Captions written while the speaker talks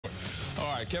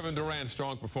right, Kevin Durant,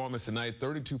 strong performance tonight,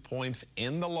 32 points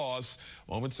in the loss.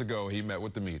 Moments ago, he met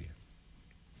with the media.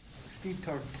 Steve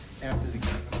talked after the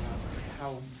game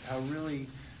about how really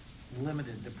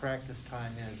limited the practice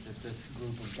time is that this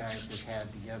group of guys has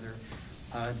had together.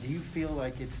 Do you feel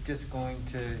like it's just going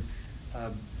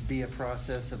to be a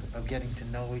process of getting to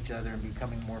know each other and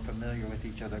becoming more familiar with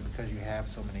each other because you have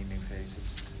so many new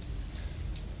faces?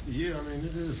 Yeah, I mean,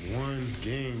 it is one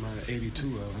game out of 82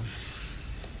 of them.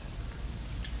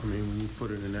 I mean, when you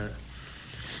put it in that,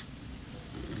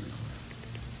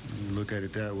 you look at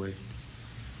it that way,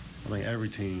 I think every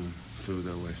team feels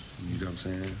that way. You know what I'm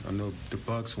saying? I know the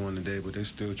Bucks won today, but they're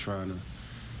still trying to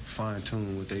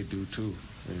fine-tune what they do too,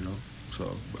 you know?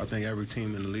 So I think every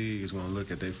team in the league is going to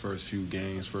look at their first few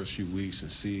games, first few weeks,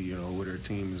 and see, you know, where their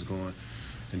team is going,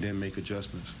 and then make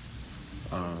adjustments.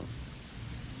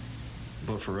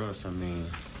 But for us, I mean,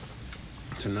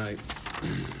 tonight,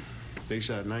 they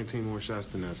shot 19 more shots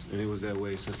than us, and it was that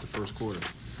way since the first quarter.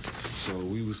 So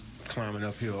we was climbing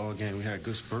uphill all game. We had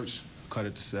good spurts, cut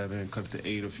it to 7, cut it to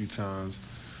 8 a few times,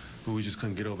 but we just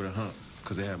couldn't get over the hump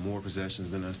because they had more possessions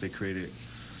than us. They created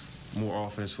more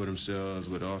offense for themselves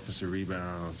with offensive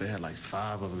rebounds. They had like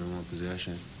 5 of them in one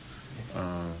possession.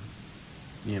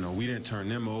 You know, we didn't turn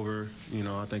them over. You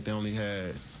know, I think they only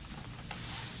had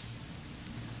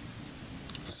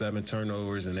 7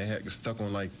 turnovers, and they had stuck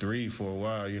on like 3 for a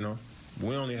while, you know.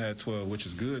 We only had 12, which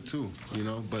is good too, you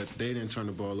know, but they didn't turn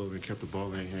the ball over and kept the ball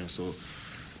in their hands. So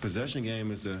possession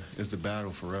game is the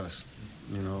battle for us.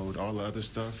 You know, with all the other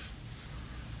stuff,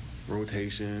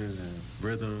 rotations and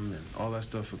rhythm and all that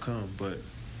stuff will come, but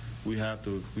we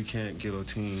can't give a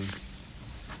team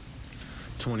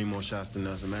 20 more shots than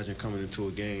us. Imagine coming into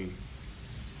a game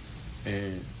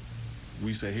and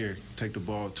we say, here, take the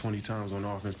ball 20 times on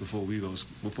offense before we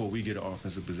get an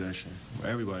offensive possession.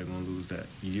 Everybody gonna lose that.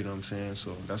 You know what I'm saying?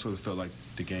 So that's what it felt like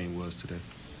the game was today.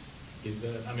 Is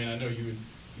that? I mean, I know you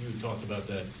talked about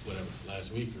that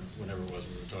last week or whenever it was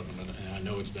we were talking about it, and I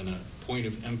know it's been a point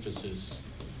of emphasis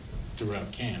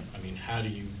throughout camp. I mean, how do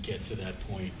you get to that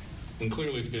point? And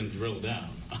clearly, it's been drilled down,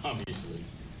 obviously.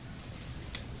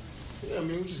 Yeah, I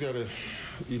mean, we just gotta.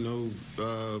 You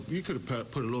know, you could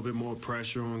have put a little bit more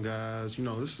pressure on guys. You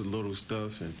know, this is little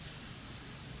stuff, and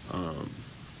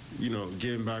you know,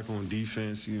 getting back on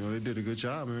defense. You know, they did a good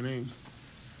job. I mean,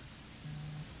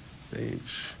 they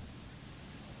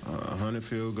 100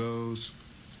 field goals.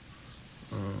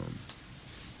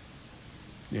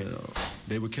 You know,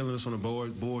 they were killing us on the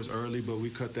boards early, but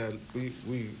we cut that.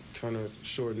 We kind of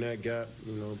shortened that gap.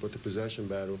 You know, but the possession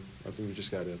battle, I think we just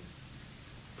gotta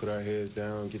put our heads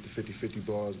down, get the 50-50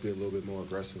 balls, be a little bit more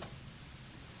aggressive.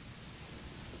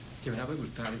 Kevin, how big was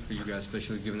Patty for you guys,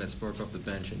 especially given that spark off the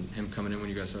bench and him coming in when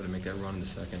you guys started to make that run in the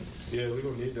second? Yeah, we're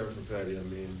going to need that from Patty. I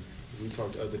mean, we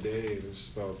talked the other day, and it's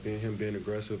about him being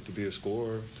aggressive, to be a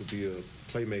scorer, to be a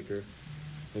playmaker.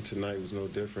 And tonight was no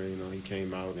different. You know, he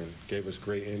came out and gave us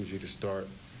great energy to start.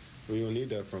 We're going to need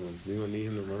that from him. We're going to need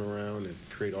him to run around and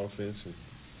create offense and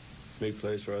make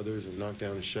plays for others and knock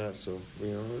down the shots. So,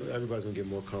 you know, everybody's going to get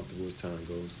more comfortable as time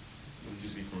goes. What did you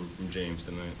see from James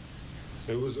tonight?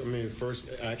 It was, I mean, first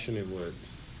action in what?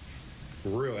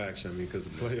 Real action, I mean, because the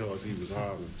playoffs, he was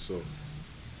hobbling. So it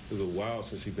was a while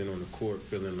since he'd been on the court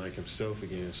feeling like himself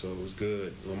again. So it was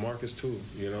good. LaMarcus, too.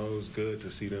 You know, it was good to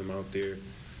see them out there.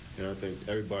 And I think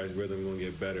everybody's rhythm going to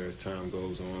get better as time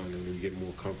goes on and we get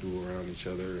more comfortable around each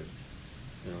other. And,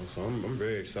 you know, so I'm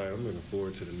very excited. I'm looking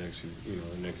forward to the next, you know,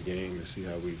 the next game and see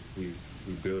how we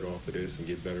build off of this and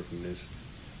get better from this.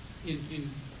 In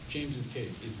James's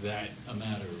case, is that a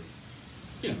matter of,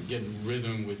 you know, getting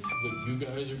rhythm with what you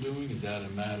guys are doing? Is that a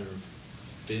matter of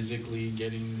physically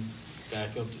getting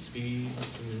back up to speed?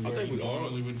 I think we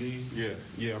normally would be.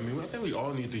 Yeah. I mean, I think we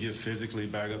all need to get physically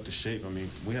back up to shape. I mean,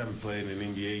 we haven't played in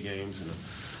NBA games and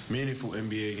meaningful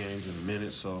NBA games in a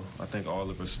minute, so I think all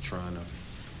of us are trying to.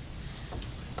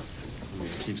 I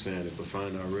keep saying it, but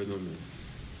find our rhythm and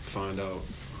find out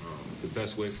the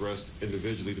best way for us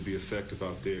individually to be effective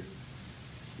out there.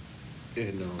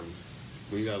 And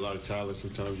when you got a lot of talent,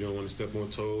 sometimes you don't want to step on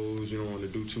toes, you don't want to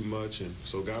do too much, and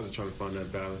so guys are trying to find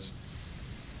that balance.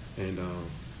 And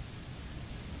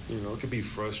you know, it can be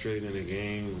frustrating in a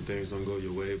game when things don't go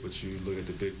your way, but you look at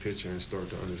the big picture and start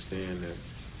to understand that.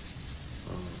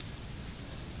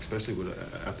 Especially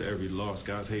after every loss,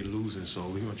 guys hate losing, so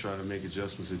we're going to try to make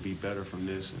adjustments and be better from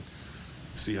this and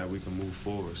see how we can move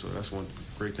forward. So that's one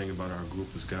great thing about our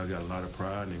group is guys got a lot of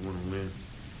pride and they want to win.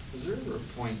 Was there ever a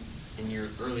point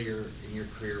earlier in your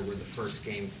career where the first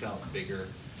game felt bigger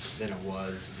than it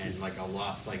was and like a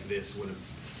loss like this would have,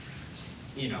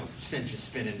 you know, sent you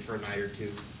spinning for a night or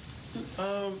two?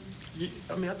 Yeah,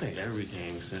 I mean, I think every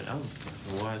game. I'm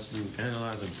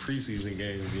analyzing preseason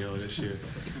games, this year.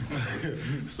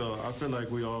 So I feel like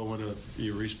we all want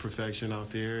to reach perfection out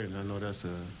there, and I know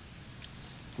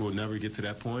we'll never get to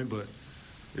that point, but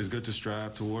it's good to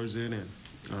strive towards it. And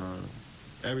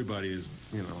everybody is,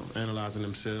 analyzing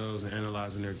themselves and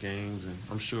analyzing their games, and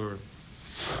I'm sure,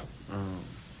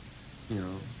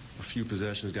 a few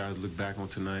possessions guys look back on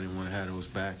tonight and want to have those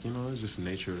back. It's just the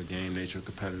nature of the game, nature of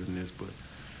competitiveness, but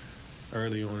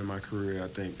early on in my career, I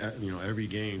think, every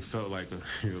game felt like a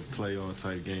playoff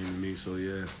type game to me. So,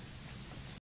 yeah,